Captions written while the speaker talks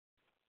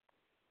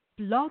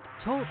Blog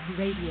Talk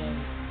Radio.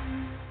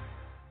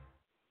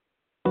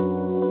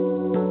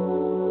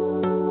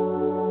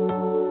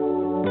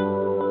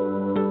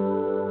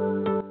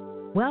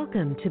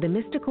 Welcome to the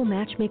Mystical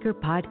Matchmaker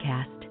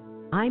Podcast.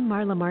 I'm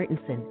Marla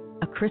Martenson,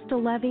 a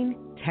crystal-loving,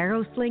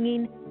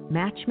 tarot-slinging,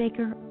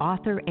 matchmaker,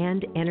 author,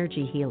 and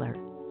energy healer.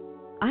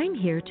 I'm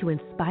here to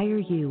inspire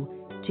you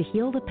to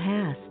heal the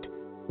past,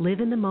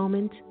 live in the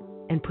moment,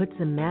 and put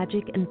some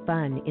magic and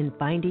fun in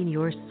finding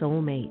your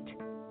soulmate.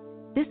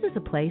 This is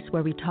a place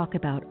where we talk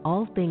about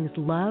all things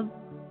love,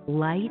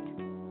 light,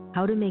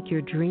 how to make your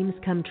dreams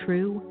come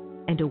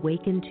true, and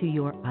awaken to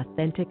your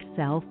authentic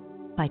self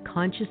by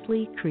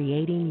consciously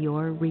creating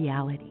your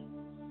reality.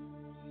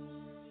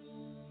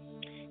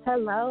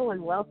 Hello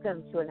and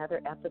welcome to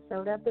another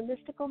episode of The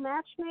Mystical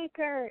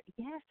Matchmaker.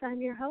 Yes, I'm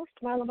your host,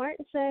 Marla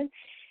Martenson.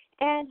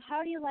 And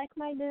how do you like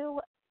my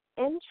new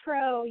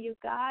intro, you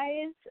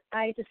guys?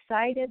 I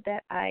decided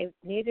that I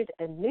needed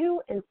a new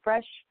and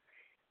fresh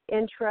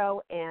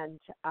intro,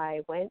 and I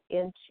went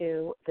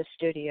into the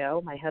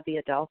studio. My hubby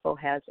Adolfo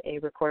has a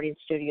recording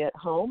studio at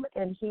home,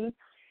 and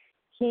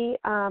he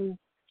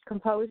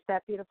composed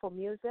that beautiful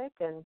music,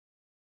 and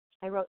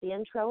I wrote the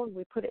intro, and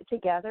we put it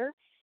together.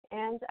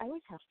 And I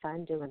always have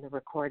fun doing the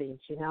recordings,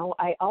 you know.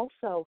 I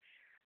also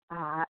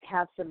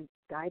have some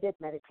guided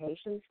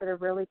meditations that are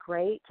really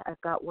great.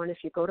 I've got one. If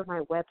you go to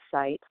my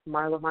website,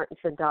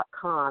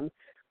 marlamartenson.com,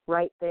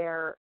 right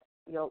there,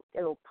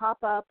 it'll pop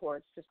up, or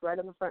it's just right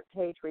on the front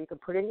page where you can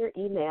put in your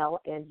email,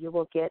 and you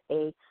will get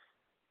a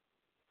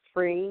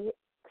free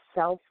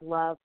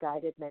self-love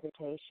guided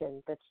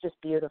meditation that's just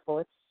beautiful.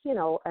 It's,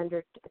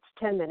 it's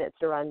 10 minutes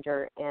or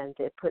under, and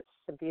it puts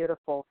some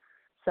beautiful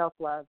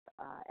self-love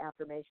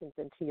affirmations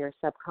into your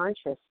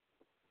subconscious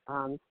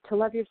to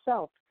love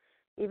yourself.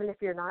 Even if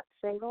you're not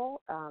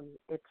single,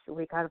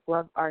 we got to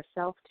love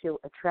ourselves to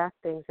attract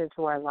things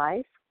into our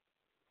life.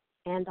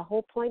 And the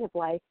whole point of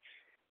life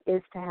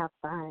is to have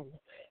fun.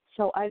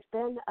 So I've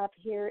been up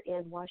here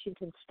in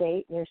Washington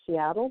State near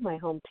Seattle, my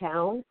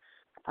hometown.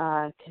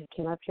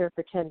 Came up here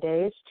for 10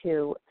 days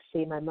to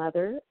see my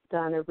mother,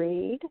 Donna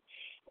Reed.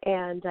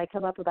 And I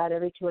come up about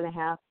every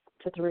 2.5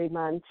 to 3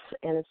 months,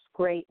 and it's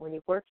great when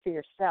you work for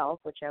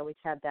yourself, which I always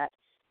had that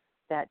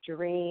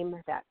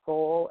dream, that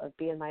goal of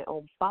being my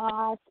own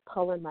boss,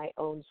 pulling my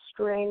own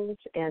strings,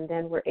 and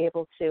then we're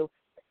able to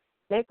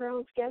make our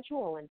own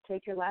schedule and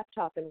take your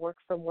laptop and work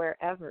from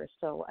wherever.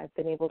 So I've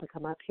been able to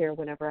come up here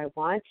whenever I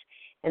want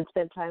and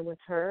spend time with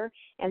her.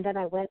 And then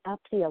I went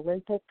up the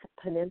Olympic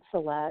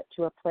Peninsula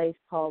to a place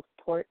called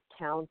Port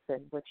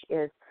Townsend, which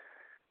is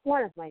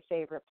one of my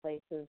favorite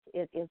places.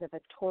 It is a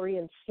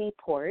Victorian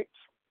seaport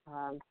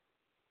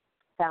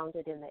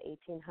founded in the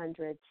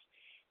 1800s.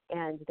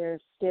 And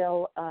there's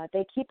still,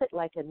 they keep it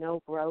like a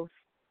no-growth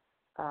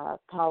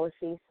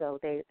policy, so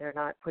they're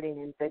not putting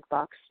in big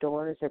box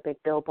stores or big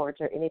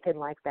billboards or anything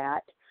like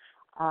that.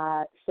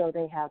 So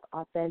they have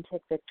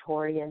authentic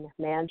Victorian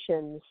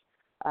mansions,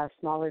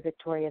 smaller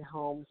Victorian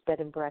homes,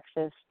 bed and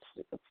breakfasts,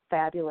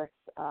 fabulous,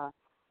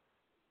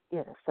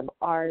 some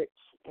art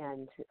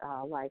and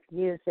live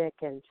music.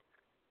 And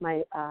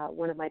my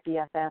one of my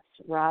BFFs,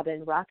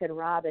 Rockin'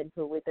 Robin,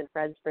 who we've been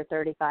friends for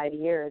 35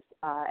 years,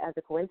 as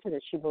a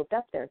coincidence, she moved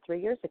up there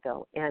 3 years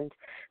ago. And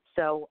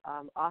so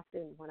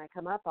often when I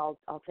come up,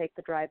 I'll take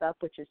the drive up,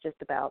 which is just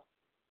about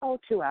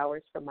 2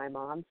 hours from my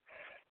mom's,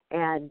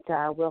 and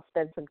we'll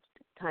spend some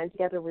time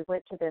together. We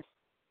went to this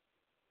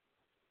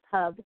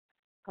pub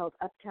called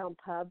Uptown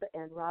Pub,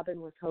 and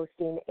Robin was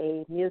hosting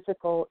a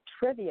musical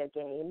trivia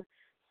game.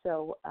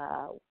 So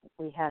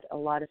we had a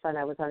lot of fun.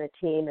 I was on a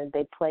team, and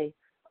they'd play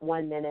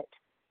 1 minute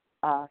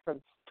from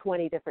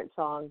 20 different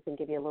songs and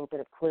give you a little bit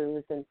of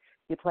clues, and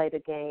you play the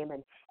game.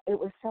 And it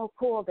was so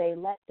cool. They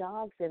let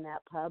dogs in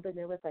that pub, and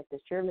there was like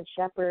this German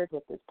Shepherd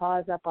with his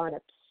paws up on a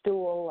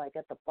stool, like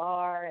at the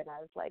bar, and I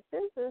was like,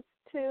 this is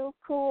too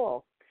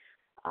cool.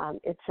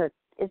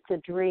 It's a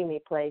dreamy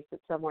place.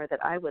 It's somewhere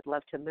that I would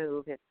love to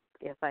move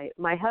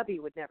my hubby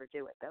would never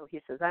do it, though.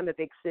 He says, I'm a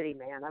big city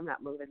man. I'm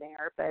not moving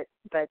there, but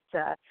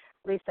at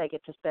least I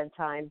get to spend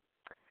time.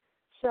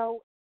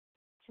 So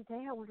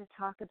today I want to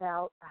talk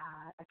about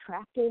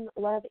attracting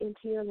love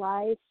into your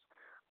life.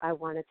 I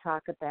want to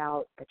talk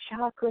about the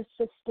chakra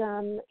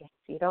system. If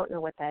you don't know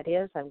what that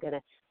is, I'm going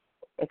to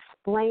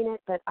explain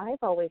it. But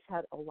I've always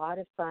had a lot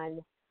of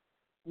fun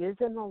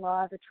using the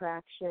law of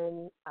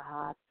attraction,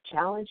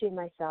 challenging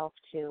myself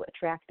to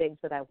attract things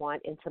that I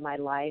want into my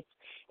life.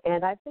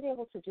 And I've been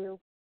able to do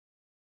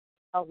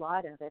a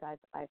lot of it.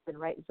 I've been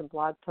writing some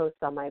blog posts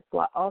on my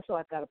blog. Also,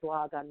 I've got a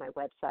blog on my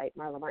website,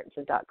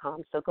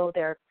 marlamartenson.com. So go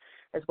there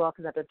as well,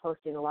 because I've been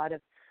posting a lot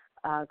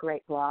of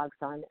great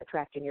blogs on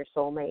attracting your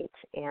soulmate.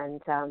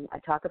 And I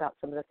talk about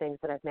some of the things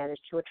that I've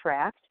managed to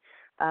attract.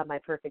 My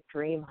perfect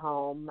dream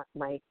home,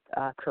 my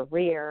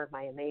career,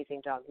 my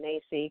amazing dog,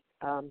 Macy.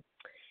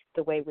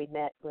 The way we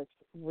met was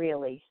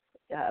really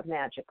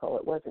magical.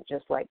 It wasn't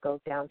just like go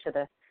down to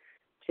the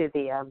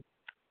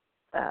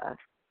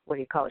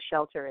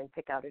shelter and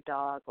pick out a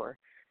dog, or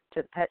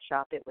to the pet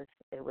shop. It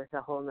was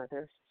a whole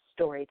other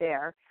story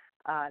there.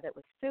 that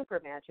was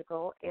super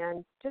magical,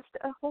 and just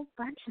a whole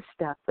bunch of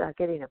stuff,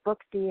 getting a book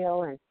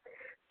deal. And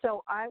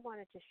so I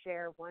wanted to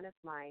share one of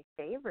my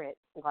favorite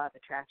law of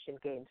attraction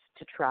games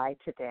to try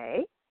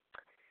today,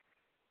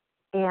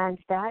 and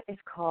that is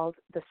called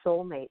the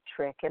Soulmate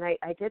Trick. And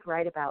I did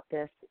write about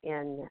this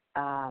in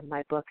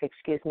my book,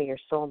 Excuse Me, Your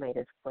Soulmate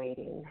is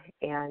Waiting.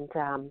 And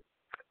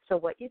so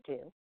what you do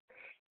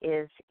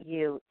is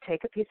you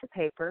take a piece of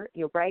paper,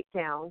 you write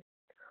down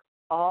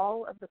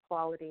all of the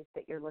qualities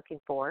that you're looking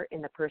for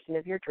in the person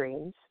of your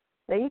dreams.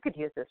 Now, you could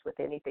use this with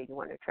anything you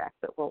want to attract,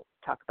 but we'll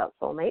talk about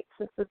soulmates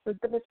since this is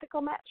the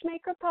Mystical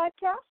Matchmaker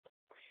podcast.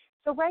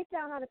 So write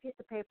down on a piece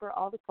of paper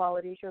all the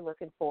qualities you're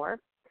looking for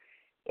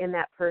in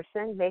that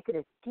person. Make it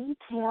as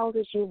detailed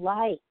as you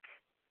like.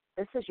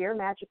 This is your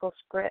magical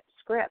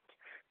script.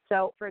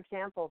 So, for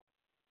example,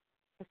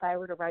 if I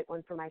were to write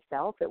one for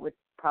myself, it would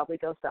probably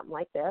go something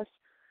like this.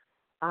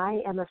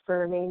 I am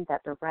affirming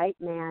that the right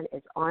man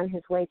is on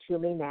his way to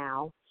me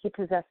now. He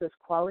possesses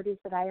qualities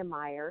that I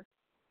admire.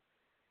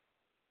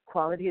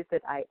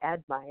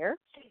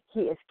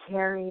 He is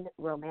caring,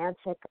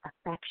 romantic,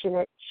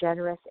 affectionate,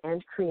 generous,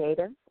 and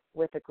creative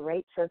with a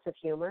great sense of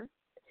humor.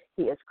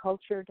 He is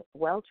cultured,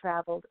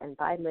 well-traveled, and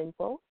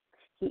bilingual.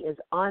 He is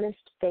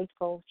honest,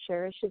 faithful,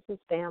 cherishes his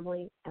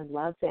family, and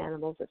loves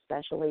animals,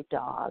 especially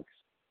dogs.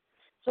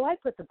 So I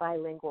put the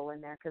bilingual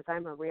in there because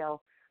I'm a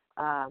real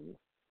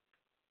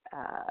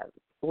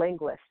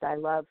linguist. I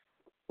love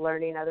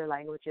learning other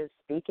languages,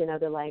 speaking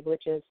other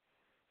languages.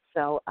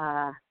 So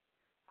I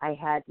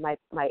had my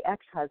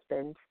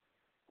ex-husband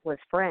was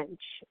French,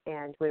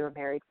 and we were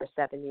married for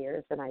 7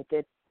 years, and I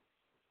did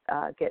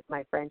get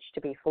my French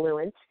to be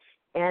fluent.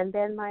 And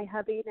then my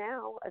hubby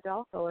now,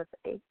 Adolfo, of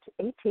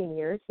 18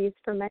 years, he's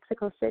from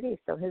Mexico City,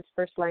 so his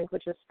first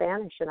language is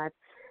Spanish, and I've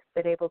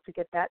been able to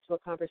get that to a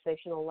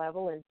conversational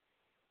level. And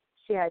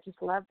I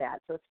just love that.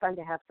 So it's fun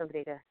to have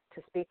somebody to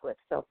speak with.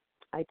 So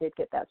I did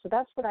get that. So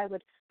that's what I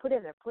would put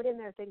in there. Put in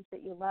there things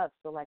that you love.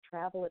 So like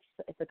travel.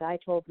 If a guy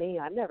told me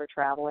I'm never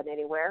traveling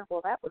anywhere,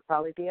 well, that would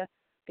probably be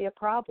a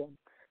problem.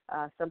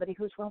 Somebody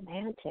who's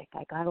romantic.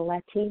 I got a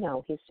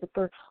Latino. He's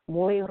super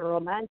muy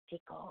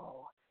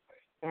romantico.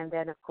 And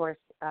then, of course,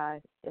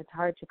 it's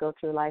hard to go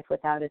through life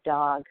without a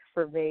dog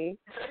for me.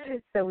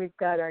 So we've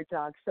got our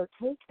dog. So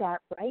take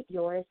that, write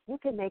yours. You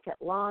can make it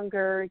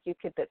longer. You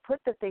could put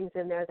the things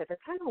in there that are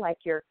kind of like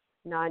your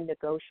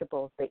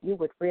non-negotiables that you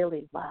would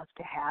really love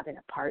to have in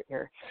a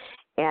partner.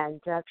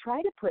 And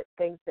try to put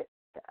things that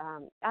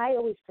I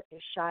always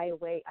shy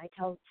away. I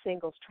tell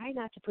singles, try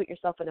not to put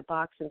yourself in a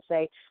box and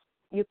say,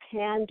 you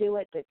can do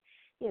it, but,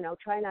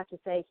 try not to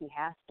say he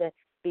has to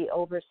be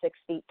over 6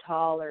 feet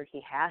tall, or he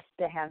has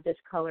to have this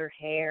color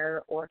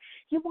hair, or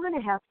you want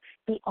to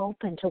be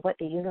open to what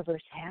the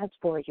universe has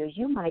for you.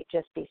 You might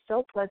just be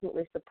so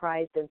pleasantly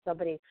surprised, and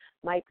somebody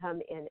might come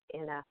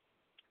in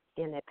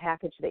a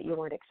package that you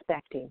weren't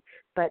expecting.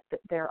 But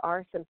there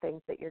are some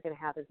things that you're going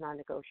to have as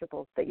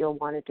non-negotiables that you'll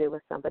want to do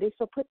with somebody.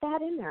 So put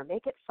that in there.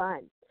 Make it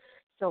fun.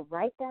 So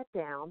write that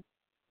down.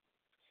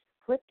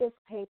 Put this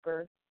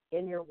paper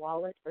in your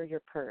wallet or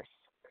your purse.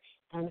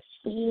 And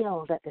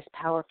feel that this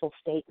powerful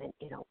statement,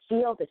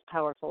 feel this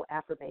powerful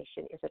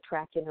affirmation is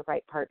attracting the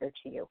right partner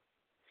to you.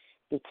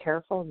 Be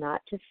careful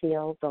not to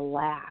feel the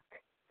lack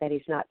that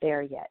he's not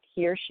there yet.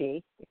 He or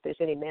she, if there's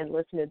any men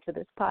listening to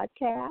this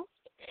podcast,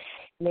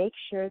 make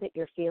sure that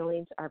your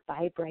feelings are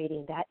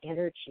vibrating that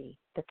energy,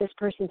 that this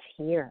person's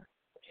here.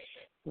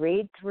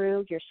 Read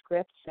through your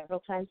script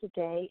several times a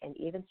day and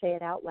even say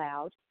it out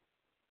loud.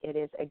 It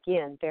is,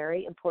 again,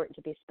 very important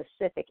to be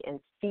specific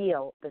and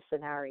feel the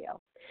scenario.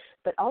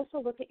 But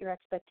also look at your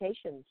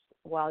expectations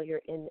while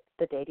you're in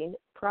the dating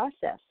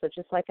process. So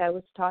just like I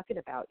was talking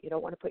about, you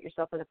don't want to put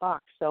yourself in a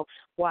box. So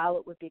while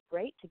it would be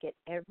great to get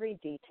every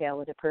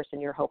detail of the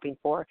person you're hoping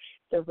for,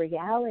 the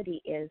reality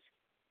is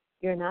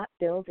you're not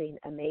building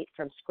a mate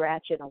from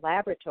scratch in a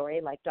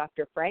laboratory like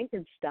Dr.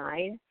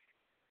 Frankenstein.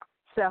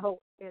 So,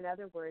 in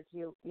other words,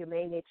 you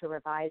may need to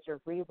revise or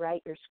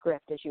rewrite your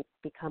script as you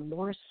become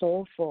more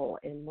soulful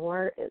and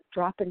more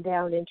dropping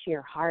down into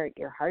your heart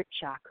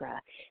chakra,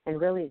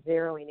 and really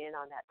zeroing in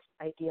on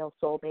that ideal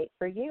soulmate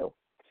for you.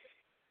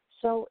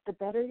 So the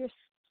better your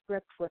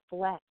script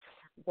reflects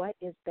what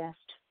is best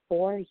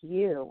for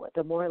you,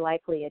 the more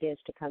likely it is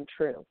to come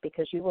true,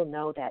 because you will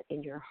know that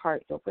in your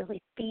heart. You'll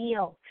really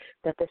feel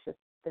that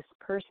this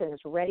person is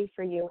ready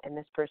for you, and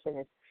this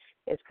person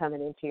is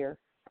coming into your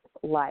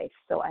life.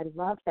 So I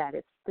love that.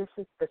 This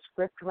is the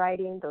script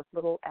writing,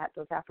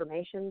 those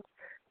affirmations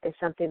is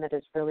something that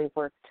has really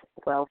worked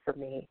well for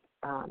me.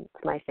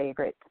 It's my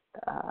favorite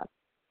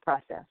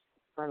process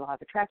for law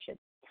of attraction.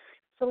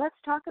 So let's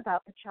talk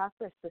about the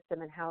chakra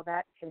system and how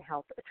that can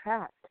help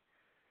attract.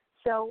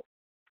 So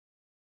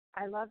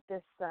I love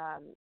this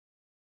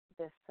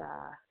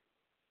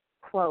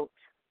quote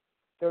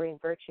Doreen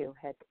Virtue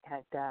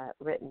had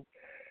written.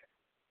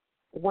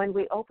 When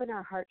we open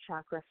our heart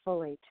chakra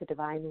fully to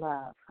divine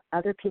love,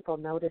 other people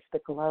notice the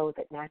glow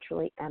that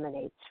naturally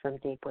emanates from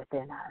deep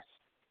within us.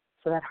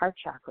 So that heart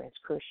chakra is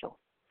crucial.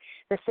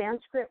 The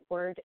Sanskrit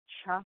word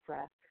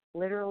chakra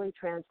literally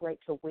translate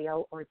to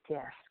wheel or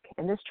disc.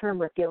 And this term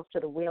refers to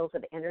the wheels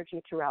of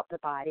energy throughout the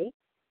body.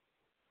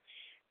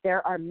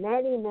 There are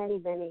many, many,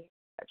 many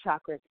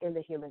chakras in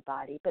the human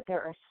body, but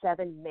there are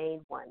 7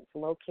 main ones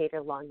located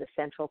along the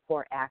central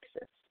core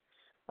axis.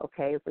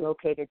 Okay,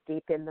 located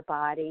deep in the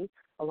body,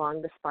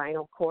 along the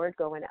spinal cord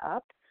going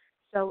up.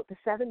 So the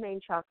 7 main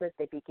chakras,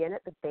 they begin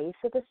at the base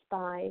of the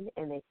spine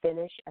and they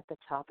finish at the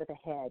top of the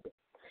head.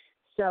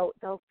 So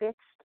they're fixed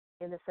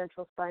in the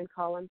central spine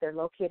column. They're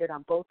located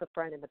on both the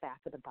front and the back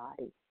of the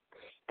body.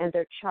 And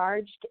they're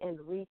charged and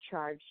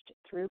recharged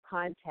through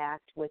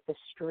contact with the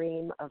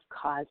stream of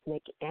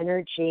cosmic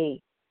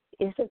energy.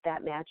 Isn't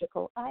that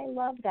magical? I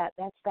love that.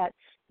 That's that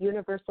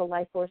universal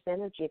life force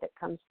energy that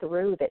comes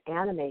through, that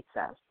animates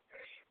us.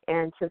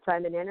 And since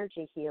I'm an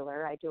energy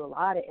healer, I do a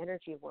lot of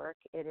energy work.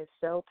 It is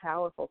so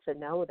powerful to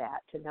know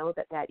that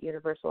that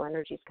universal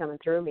energy is coming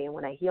through me. And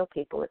when I heal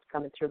people, it's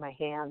coming through my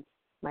hands,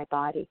 my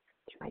body,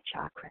 through my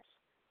chakras.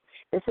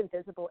 This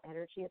invisible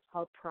energy, it's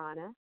called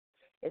prana.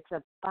 It's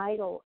a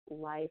vital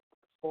life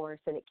force,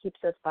 and it keeps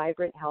us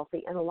vibrant,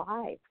 healthy, and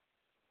alive.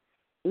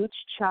 Each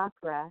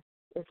chakra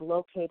is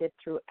located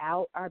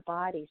throughout our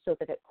body so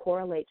that it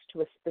correlates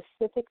to a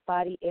specific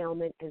body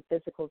ailment and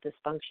physical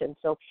dysfunction.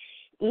 So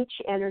each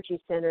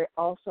energy center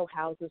also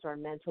houses our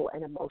mental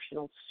and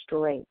emotional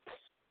strengths.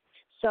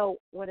 So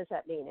what does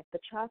that mean? If the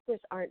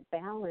chakras aren't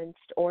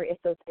balanced or if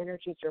those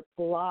energies are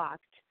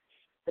blocked,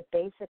 the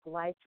basic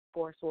life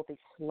force will be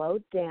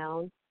slowed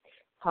down,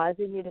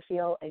 causing you to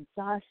feel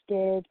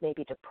exhausted,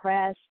 maybe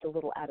depressed, a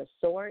little out of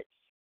sorts.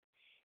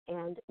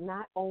 And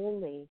not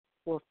only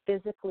will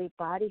physically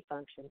body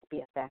functions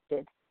be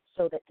affected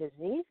so that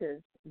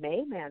diseases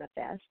may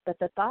manifest, but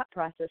the thought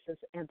processes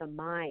and the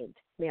mind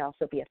may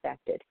also be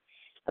affected.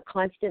 A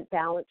constant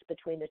balance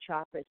between the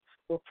chakras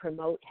will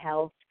promote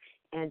health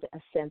and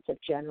a sense of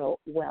general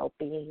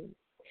well-being.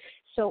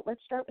 So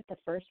let's start with the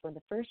first one.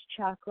 The first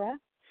chakra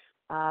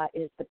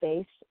is the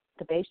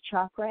base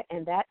chakra,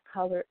 and that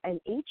color, and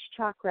each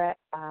chakra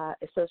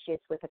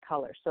associates with a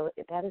color. So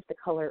that is the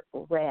color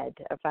red,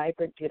 a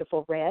vibrant,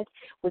 beautiful red,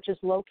 which is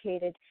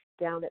located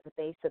down at the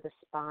base of the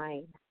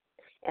spine.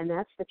 And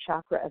that's the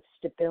chakra of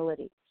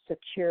stability,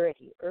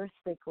 security,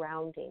 earthly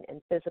grounding,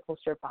 and physical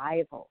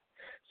survival.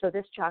 So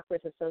this chakra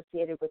is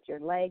associated with your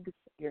legs,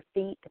 your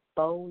feet,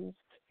 bones,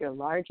 your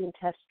large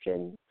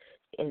intestine,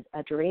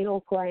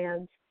 adrenal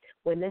glands.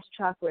 When this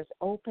chakra is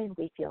open,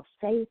 we feel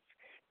safe,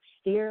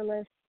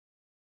 fearless.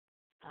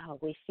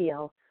 We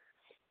feel,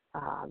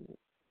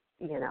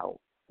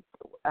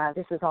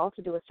 this is all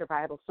to do with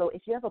survival. So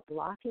if you have a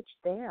blockage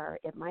there,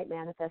 it might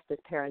manifest as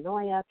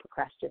paranoia,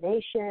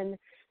 procrastination,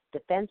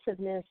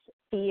 defensiveness,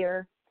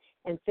 fear.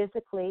 And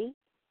physically,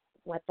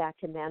 what that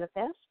can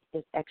manifest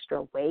is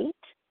extra weight,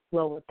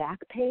 lower back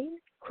pain,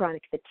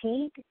 chronic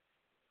fatigue,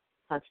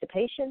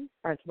 constipation,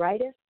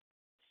 arthritis,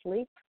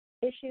 sleep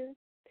issues.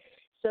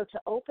 So to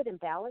open and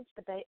balance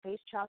the base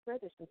chakra,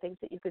 there's some things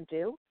that you can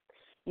do.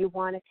 You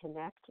want to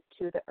connect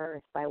to the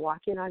earth by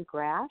walking on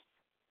grass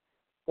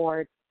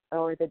or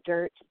the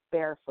dirt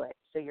barefoot.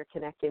 So you're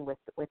connecting with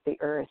the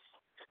earth.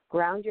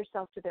 Ground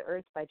yourself to the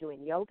earth by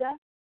doing yoga.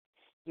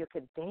 You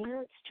can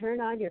dance,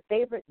 turn on your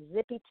favorite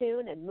zippy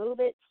tune and move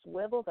it,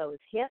 swivel those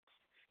hips,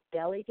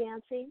 belly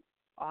dancing.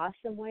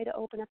 Awesome way to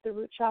open up the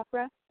root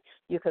chakra.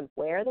 You can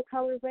wear the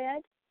color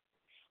red.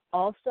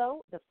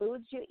 Also, the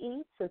foods you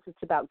eat, since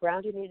it's about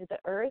grounding you to the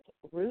earth,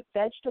 root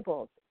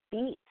vegetables,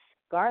 beets,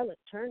 garlic,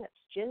 turnips,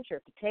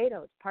 ginger,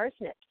 potatoes,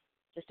 parsnips,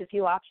 just a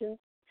few options.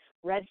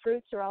 Red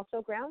fruits are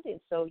also grounding,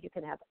 so you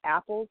can have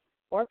apples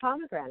or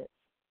pomegranates.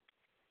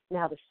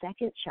 Now the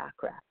second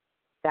chakra,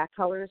 that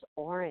color is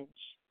orange.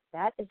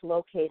 That is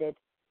located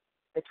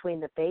between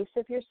the base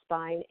of your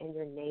spine and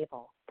your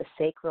navel, the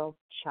sacral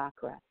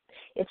chakra.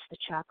 It's the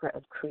chakra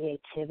of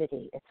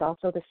creativity. It's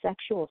also the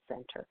sexual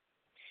center.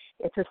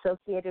 It's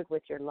associated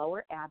with your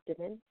lower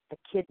abdomen, the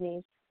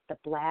kidneys, the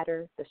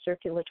bladder, the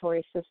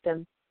circulatory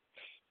system,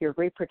 your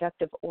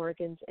reproductive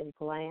organs and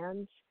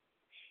glands.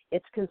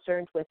 It's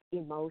concerned with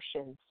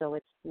emotion, so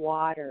it's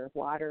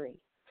watery.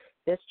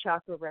 This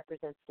chakra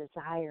represents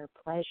desire,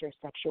 pleasure,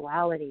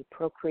 sexuality,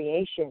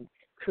 procreation,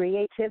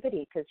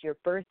 creativity, because you're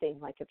birthing.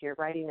 Like if you're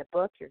writing a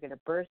book, you're going to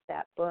birth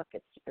that book.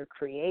 It's your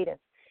creative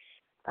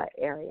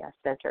area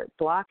center.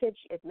 Blockage,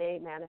 it may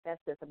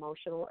manifest as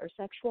emotional or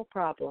sexual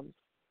problems,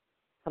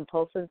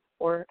 compulsive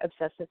or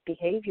obsessive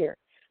behavior,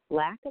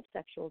 lack of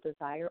sexual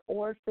desire,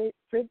 or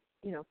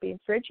being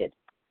frigid,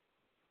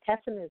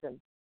 pessimism,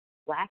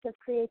 lack of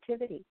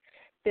creativity.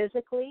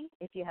 Physically,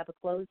 if you have a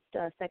closed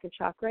second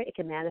chakra, it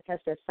can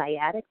manifest as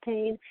sciatic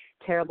pain,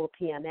 terrible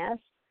PMS,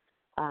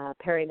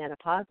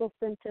 perimenopausal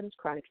symptoms,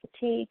 chronic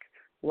fatigue,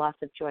 loss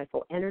of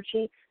joyful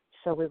energy.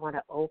 So we want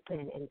to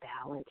open and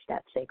balance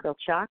that sacral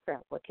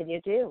chakra. What can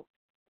you do?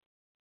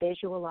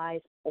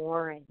 Visualize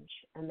orange.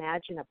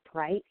 Imagine a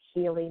bright,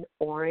 healing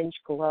orange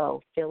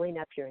glow filling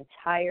up your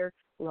entire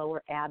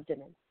lower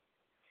abdomen.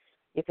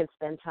 You can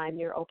spend time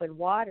near open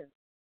water.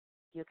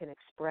 You can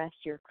express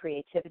your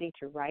creativity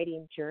through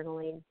writing,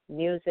 journaling,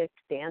 music,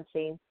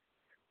 dancing.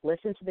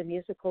 Listen to the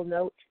musical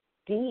note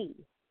D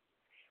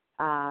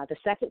The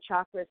second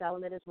chakra's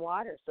element is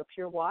water, so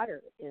pure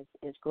water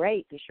is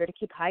great. Be sure to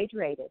keep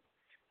hydrated.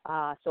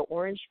 So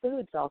orange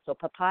foods also,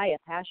 papaya,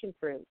 passion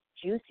fruit,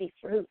 juicy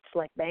fruits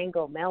like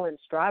mango, melon,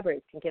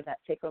 strawberries can give that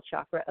sacral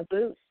chakra a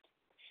boost.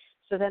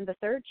 So then the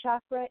third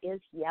chakra is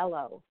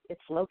yellow.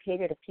 It's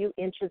located a few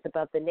inches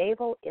above the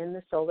navel in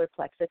the solar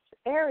plexus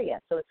area.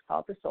 So it's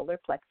called the solar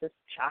plexus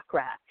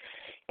chakra.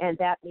 And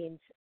that means,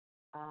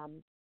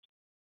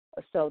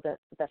 so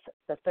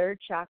the third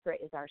chakra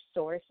is our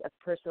source of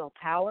personal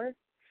power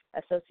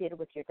associated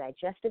with your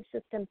digestive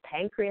system,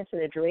 pancreas,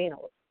 and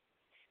adrenals.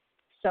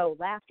 So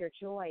laughter,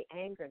 joy,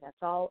 anger, that's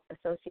all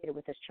associated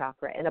with this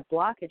chakra. And a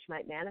blockage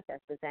might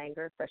manifest as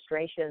anger,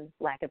 frustration,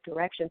 lack of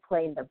direction,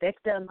 playing the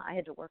victim. I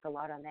had to work a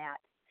lot on that.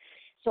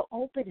 So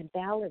open and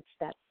balance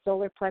that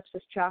solar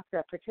plexus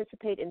chakra.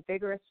 Participate in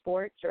vigorous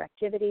sports or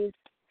activities.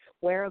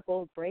 Wear a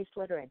gold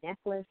bracelet or a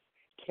necklace.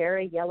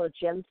 Carry yellow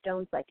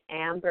gemstones like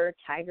amber,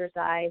 tiger's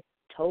eye,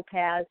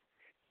 topaz.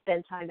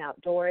 Spend time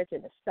outdoors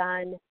in the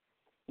sun.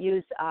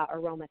 Use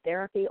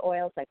aromatherapy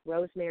oils like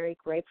rosemary,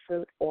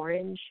 grapefruit,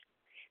 orange.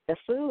 The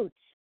foods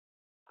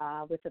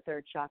with the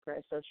third chakra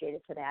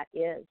associated to that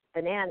is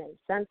bananas,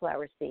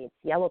 sunflower seeds,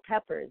 yellow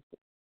peppers,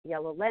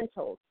 yellow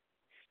lentils,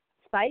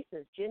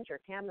 spices, ginger,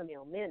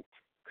 chamomile, mint,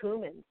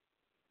 cumin.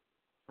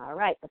 All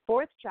right, the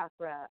fourth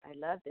chakra, I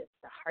love this,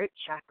 the heart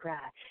chakra.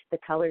 The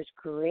color's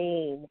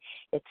green.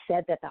 It's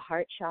said that the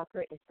heart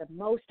chakra is the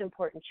most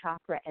important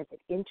chakra as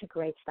it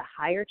integrates the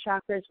higher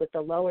chakras with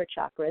the lower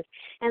chakras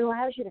and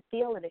allows you to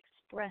feel and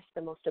express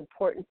the most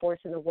important force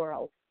in the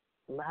world,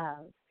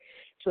 love.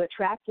 To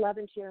attract love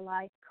into your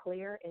life,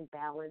 clear and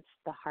balance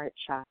the heart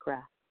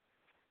chakra.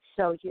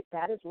 So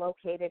that is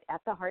located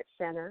at the heart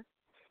center,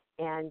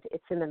 and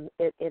it's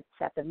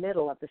at the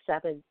middle of the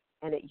seven,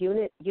 and it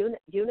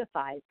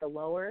unifies the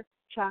lower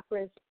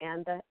chakras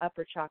and the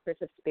upper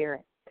chakras of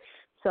spirit.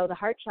 So the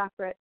heart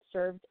chakra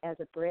serves as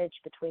a bridge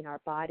between our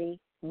body,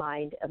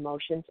 mind,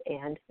 emotions,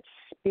 and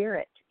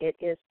spirit. It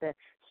is the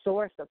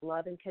source of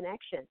love and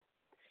connection.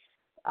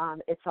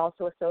 It's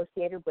also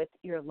associated with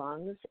your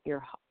lungs,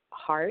 your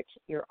heart,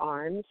 your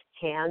arms,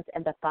 hands,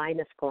 and the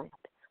thymus gland.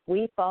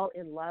 We fall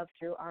in love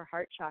through our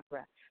heart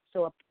chakra.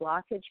 So a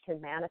blockage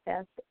can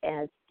manifest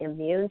as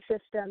immune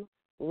system,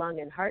 lung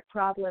and heart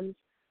problems,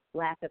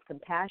 lack of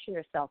compassion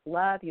or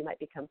self-love. You might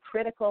become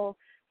critical,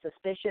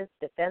 suspicious,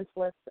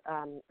 defenseless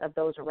of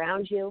those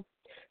around you.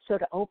 So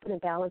to open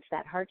and balance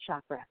that heart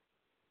chakra,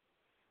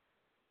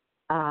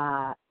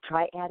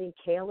 try adding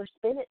kale or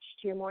spinach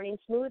to your morning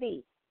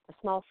smoothie, a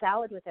small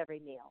salad with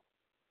every meal.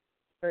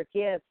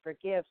 Forgive,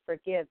 forgive,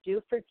 forgive. Do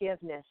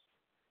forgiveness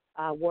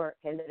work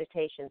and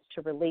meditations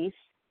to release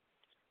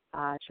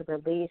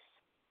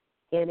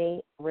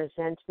any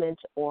resentment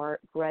or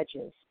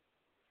grudges.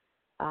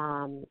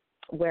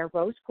 Wear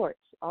rose quartz.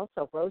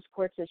 Also, rose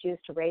quartz is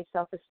used to raise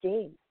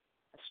self-esteem,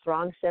 a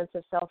strong sense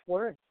of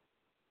self-worth.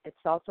 It's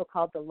also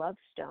called the love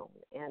stone,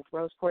 and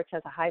rose quartz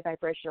has a high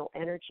vibrational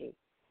energy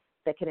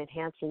that can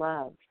enhance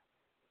love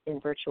in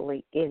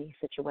virtually any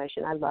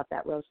situation. I love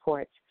that rose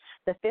quartz.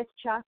 The fifth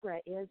chakra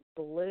is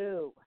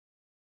blue.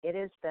 It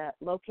is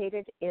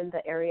located in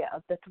the area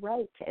of the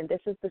throat, and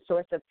this is the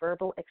source of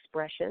verbal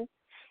expression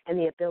and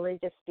the ability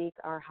to speak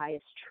our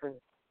highest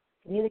truth.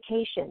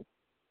 Communication,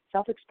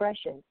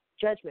 self-expression,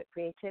 judgment,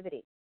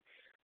 creativity,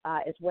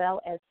 as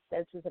well as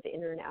senses of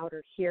inner and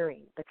outer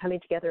hearing, the coming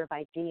together of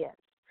ideas.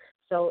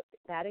 So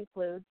that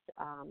includes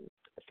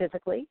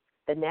physically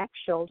the neck,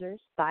 shoulders,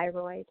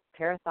 thyroid,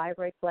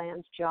 parathyroid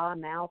glands, jaw,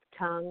 mouth,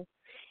 tongue,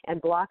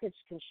 and blockage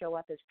can show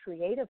up as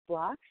creative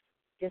blocks,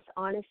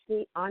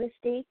 dishonesty,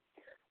 honesty,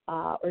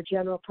 or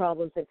general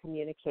problems in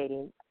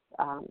communicating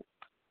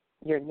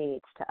your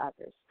needs to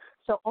others.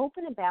 So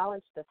open and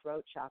balance the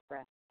throat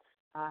chakra.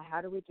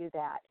 How do we do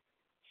that?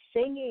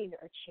 Singing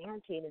or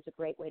chanting is a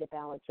great way to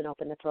balance and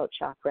open the throat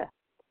chakra.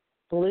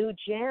 Blue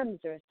gems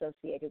are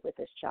associated with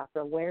this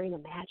chakra. Wearing a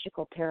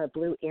magical pair of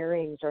blue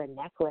earrings or a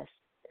necklace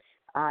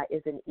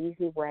is an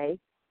easy way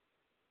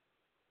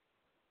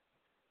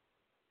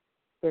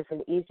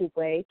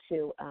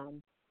to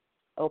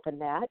open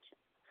that.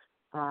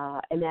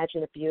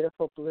 Imagine a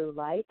beautiful blue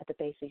light at the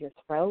base of your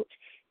throat.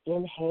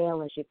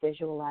 Inhale as you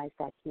visualize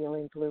that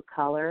healing blue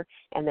color,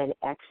 and then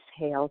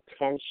exhale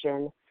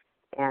tension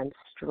and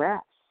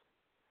stress.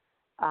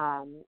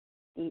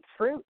 Eat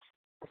fruit,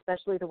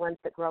 especially the ones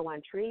that grow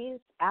on trees,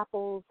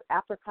 apples,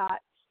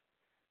 apricots.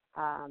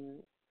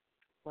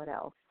 What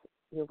else?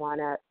 You want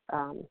to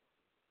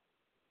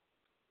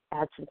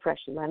add some fresh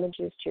lemon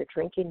juice to your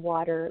drinking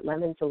water,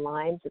 lemons and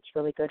limes. It's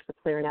really good for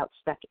clearing out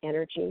stuck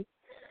energy.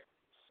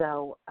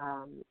 So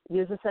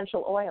use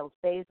essential oils,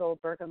 basil,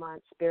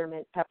 bergamot,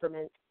 spearmint,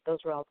 peppermint. Those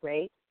are all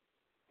great.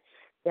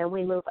 Then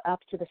we move up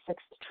to the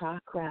sixth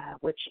chakra,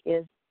 which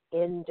is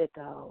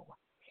indigo.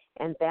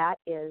 And that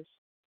is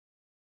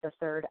the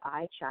third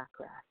eye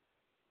chakra,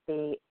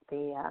 the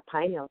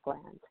pineal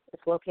gland.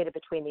 It's located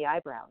between the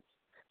eyebrows.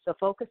 So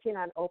focusing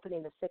on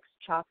opening the sixth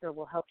chakra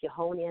will help you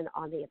hone in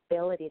on the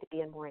ability to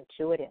be more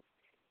intuitive,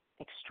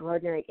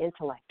 extraordinary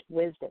intellect,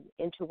 wisdom,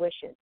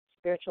 intuition,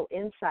 spiritual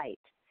insight,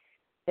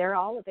 They're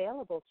all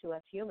available to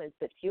us humans,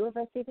 but few of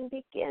us even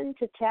begin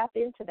to tap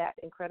into that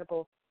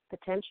incredible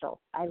potential.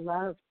 I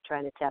love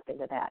trying to tap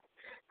into that.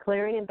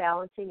 Clearing and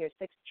balancing your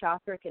sixth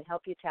chakra can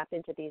help you tap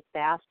into these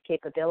vast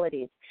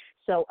capabilities.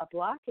 So a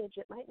blockage,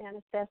 it might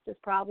manifest as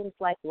problems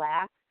like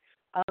lack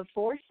of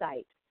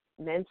foresight,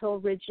 mental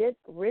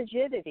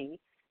rigidity,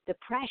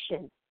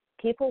 depression.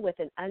 People with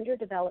an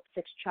underdeveloped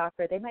sixth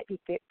chakra, they might be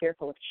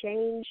fearful of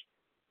change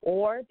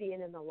or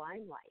being in the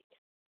limelight.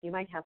 You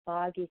might have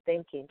foggy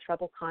thinking,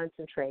 trouble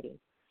concentrating.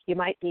 You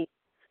might be,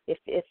 if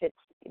it's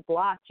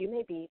blocked, you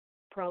may be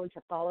prone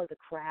to follow the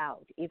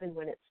crowd, even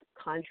when it's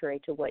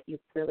contrary to what you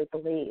really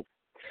believe.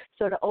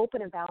 So to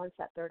open and balance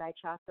that third eye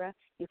chakra,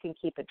 you can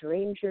keep a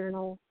dream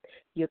journal.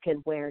 You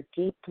can wear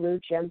deep blue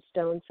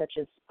gemstones such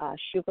as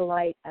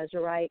sugarite,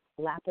 azurite,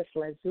 lapis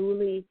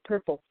lazuli,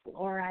 purple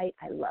fluorite.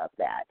 I love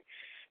that.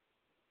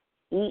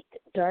 Eat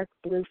dark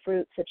blue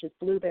fruits such as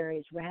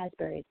blueberries,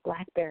 raspberries,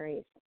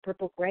 blackberries,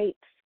 purple grapes.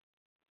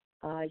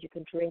 You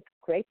can drink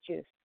grape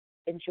juice.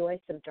 Enjoy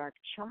some dark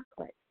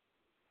chocolate.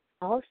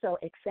 Also,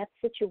 accept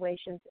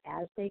situations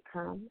as they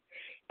come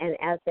and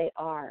as they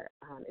are.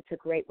 It's a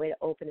great way to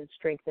open and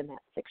strengthen that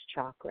sixth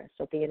chakra,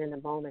 so being in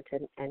the moment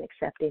and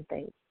accepting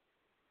things.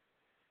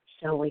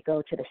 So we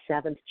go to the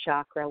seventh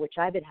chakra, which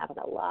I've been having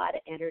a lot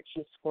of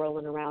energy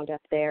swirling around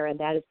up there, and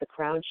that is the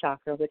crown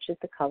chakra, which is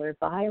the color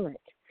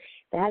violet.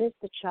 That is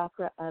the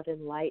chakra of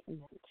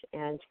enlightenment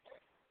and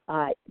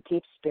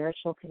deep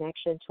spiritual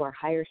connection to our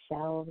higher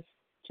selves,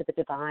 to the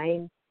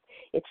divine.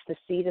 It's the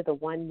seat of the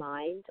one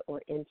mind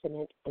or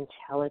infinite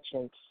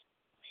intelligence.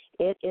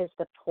 It is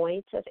the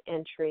point of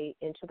entry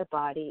into the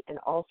body and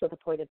also the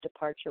point of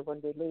departure when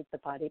we leave the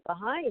body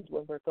behind,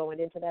 when we're going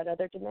into that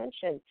other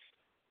dimension,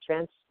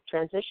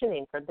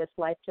 transitioning from this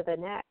life to the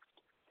next.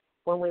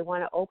 When we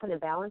want to open and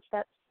balance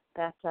that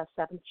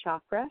seventh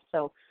chakra,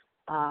 so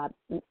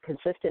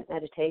consistent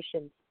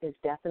meditation is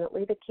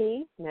definitely the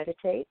key.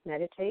 Meditate,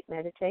 meditate,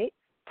 meditate.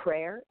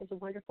 Prayer is a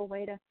wonderful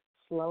way to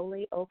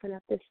slowly open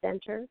up this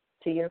center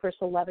to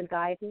universal love and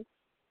guidance.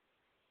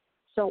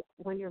 So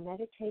when you're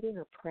meditating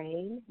or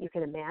praying, you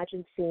can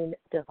imagine seeing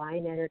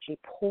divine energy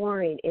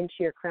pouring into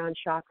your crown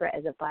chakra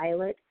as a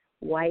violet,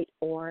 white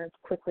orb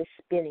quickly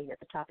spinning at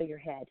the top of your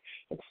head.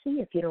 And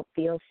see if you don't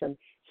feel some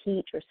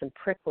heat or some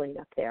prickling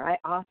up there. I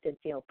often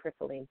feel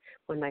prickling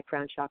when my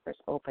crown chakra is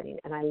opening,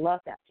 and I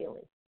love that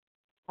feeling.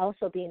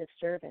 Also being of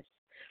service,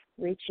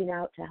 reaching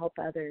out to help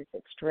others.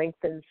 It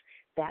strengthens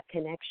that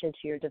connection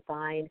to your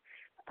divine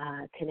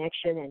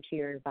connection and to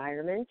your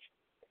environment.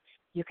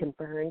 You can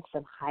burn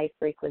some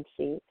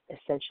high-frequency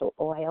essential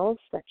oils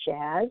such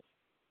as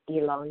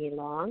ylang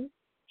ylang,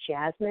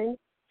 jasmine,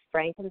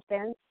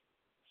 frankincense,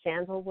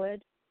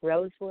 sandalwood,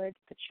 rosewood,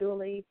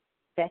 patchouli,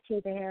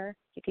 vetiver.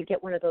 You could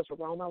get one of those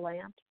aroma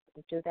lamps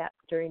and do that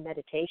during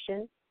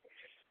meditation.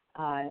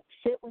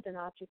 Sit with an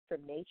object from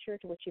nature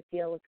to which you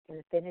feel an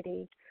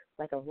affinity,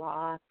 like a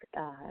rock,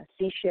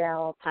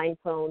 seashell, pine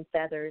cone,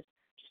 feathers.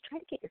 Just try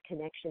to get your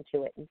connection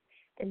to it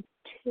and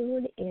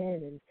tune in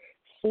and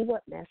see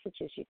what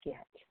messages you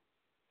get.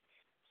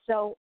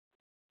 So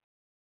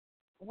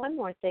one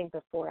more thing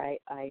before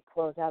I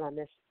close out on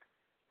this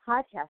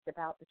podcast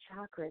about the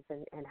chakras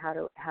and how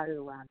to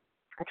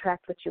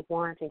attract what you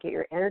want and get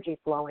your energy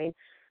flowing.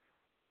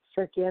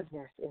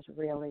 Forgiveness is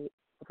really,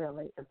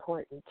 really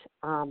important.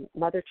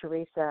 Mother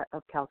Teresa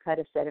of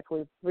Calcutta said, if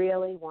we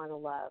really want to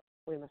love,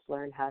 we must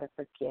learn how to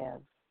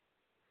forgive.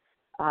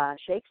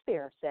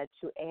 Shakespeare said,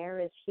 to err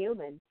is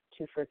human,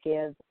 to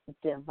forgive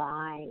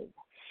divine.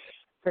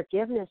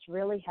 Forgiveness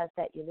really has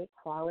that unique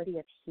quality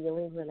of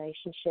healing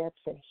relationships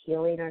and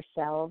healing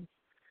ourselves.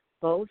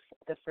 Both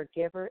the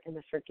forgiver and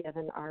the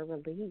forgiven are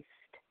released.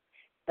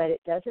 But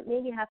it doesn't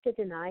mean you have to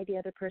deny the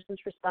other person's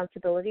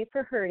responsibility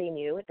for hurting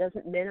you. It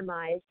doesn't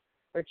minimize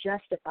or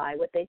justify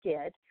what they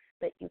did,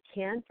 but you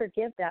can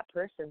forgive that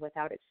person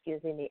without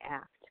excusing the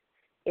act.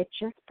 It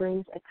just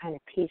brings a kind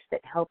of peace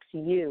that helps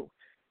you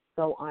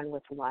go on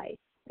with life.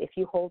 If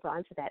you hold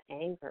on to that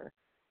anger,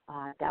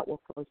 that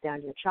will close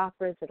down your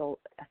chakras. It'll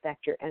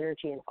affect your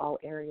energy in all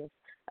areas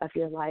of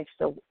your life.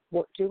 So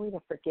doing a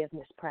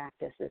forgiveness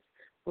practice is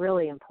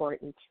really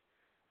important.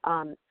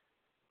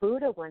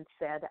 Buddha once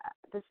said,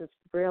 this is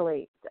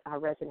really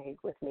resonated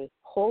with me,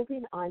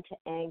 holding on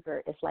to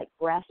anger is like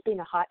grasping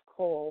a hot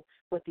coal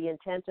with the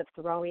intent of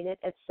throwing it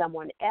at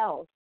someone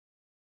else,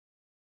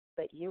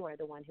 but you are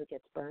the one who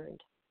gets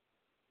burned.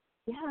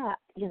 Yeah,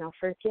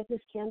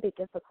 forgiveness can be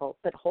difficult,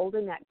 but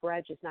holding that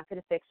grudge is not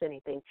going to fix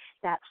anything.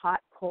 That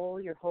hot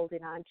coal you're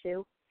holding on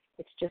to,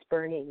 it's just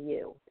burning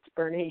you. It's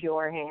burning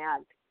your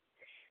hand.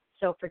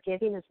 So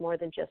forgiving is more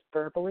than just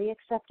verbally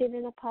accepting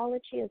an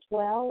apology as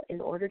well. In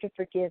order to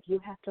forgive, you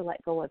have to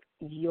let go of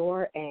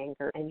your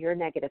anger and your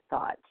negative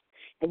thoughts.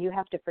 And you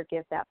have to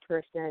forgive that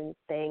person,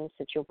 thing,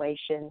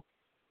 situation.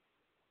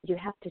 You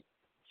have to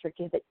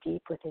forgive it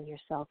deep within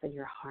yourself and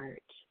your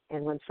heart.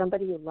 And when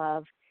somebody you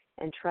love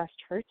and trust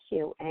hurts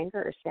you, anger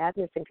or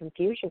sadness and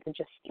confusion can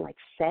just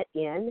set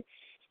in.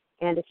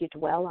 And if you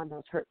dwell on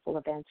those hurtful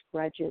events,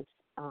 grudges,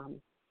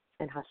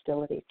 and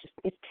hostility,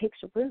 it takes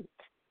root.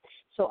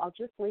 So I'll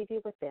just leave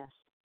you with this,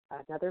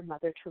 another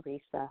Mother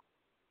Teresa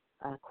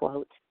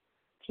quote.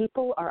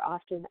 People are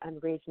often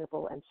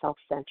unreasonable and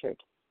self-centered.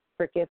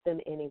 Forgive them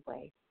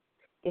anyway.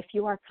 If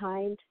you are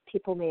kind,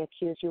 people may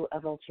accuse you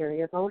of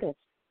ulterior motives.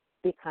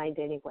 Be kind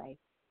anyway.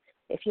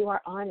 If you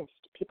are honest,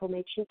 people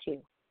may cheat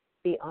you.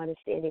 Be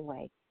honest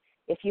anyway.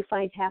 If you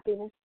find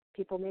happiness,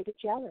 people may be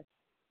jealous.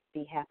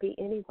 Be happy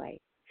anyway.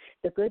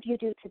 The good you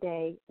do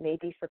today may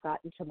be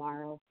forgotten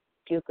tomorrow.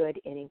 Do good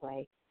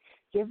anyway.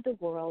 Give the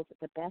world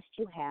the best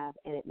you have,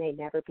 and it may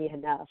never be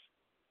enough.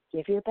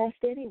 Give your best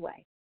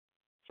anyway.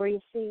 For you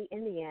see,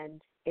 in the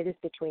end, it is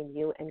between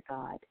you and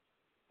God.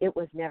 It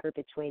was never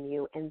between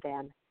you and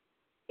them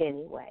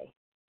anyway.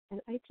 And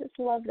I just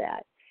love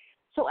that.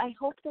 So I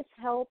hope this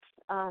helps.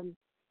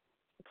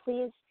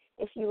 Please,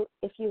 if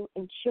you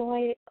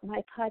enjoy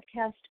my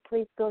podcast,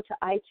 please go to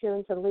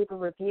iTunes and leave a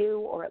review,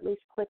 or at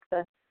least click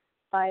the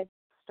 5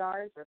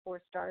 stars or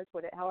 4 stars,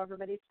 however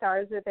many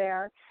stars are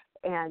there.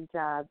 And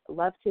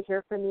love to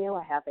hear from you.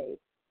 I have a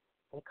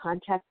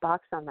contact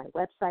box on my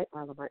website,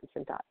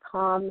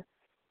 marlamartenson.com.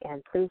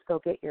 And please go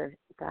get your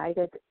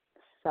guided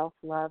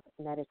self-love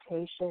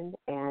meditation,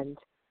 and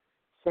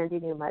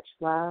sending you much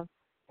love.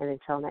 And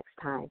until next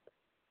time,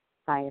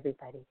 bye,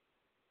 everybody.